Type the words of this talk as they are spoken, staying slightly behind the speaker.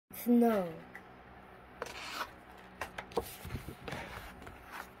Snow.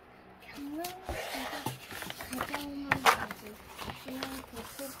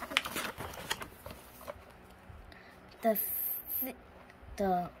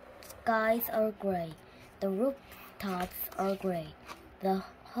 The skies are gray. The rooftops are gray. The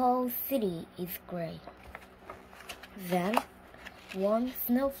whole city is gray. Then, one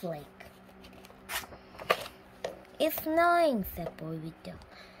snowflake. It's snowing, said Boy with Dog.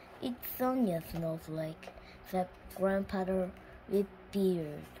 It's only a snowflake, said Grandfather with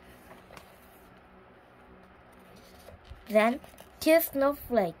beard. Then, two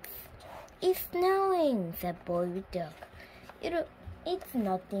snowflakes. It's snowing, said Boy with Dog. It's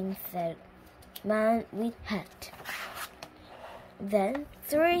nothing, said Man with Hat. Then,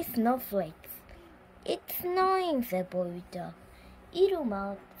 three snowflakes. It's snowing, said Boy with Dog. It'll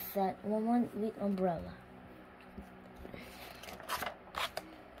melt, said Woman with Umbrella.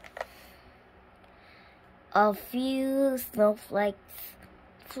 A few snowflakes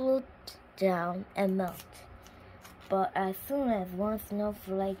float down and melt. But as soon as one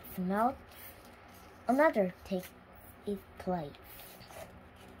snowflake melts, another takes its place.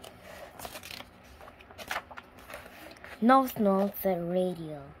 No snow, said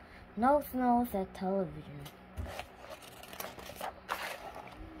radio. No snow, said television.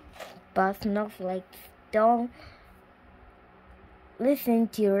 But snowflakes don't listen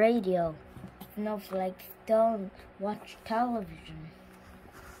to radio. Snowflakes don't watch television.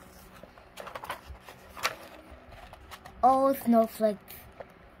 All snowflakes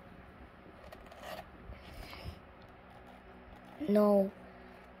know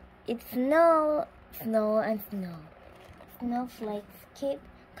it's snow, snow and snow. Snowflakes keep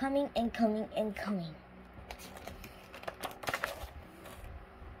coming and coming and coming.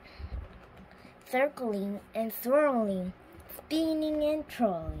 Circling and swirling, spinning and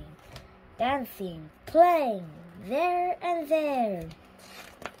twirling, dancing, playing, there and there.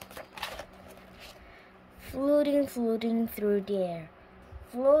 Floating, floating through the air.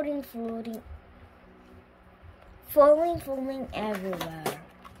 Floating, floating, falling, falling everywhere.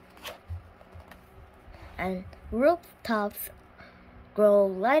 And rooftops grow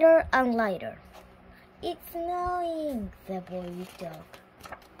lighter and lighter. It's snowing, said Boy with Dog.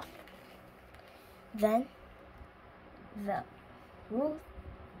 Then the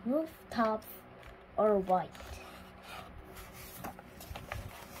rooftops are white.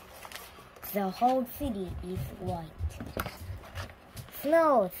 The whole city is white.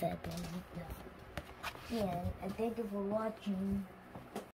 Snow, said Boy with Dog. And thank you for watching.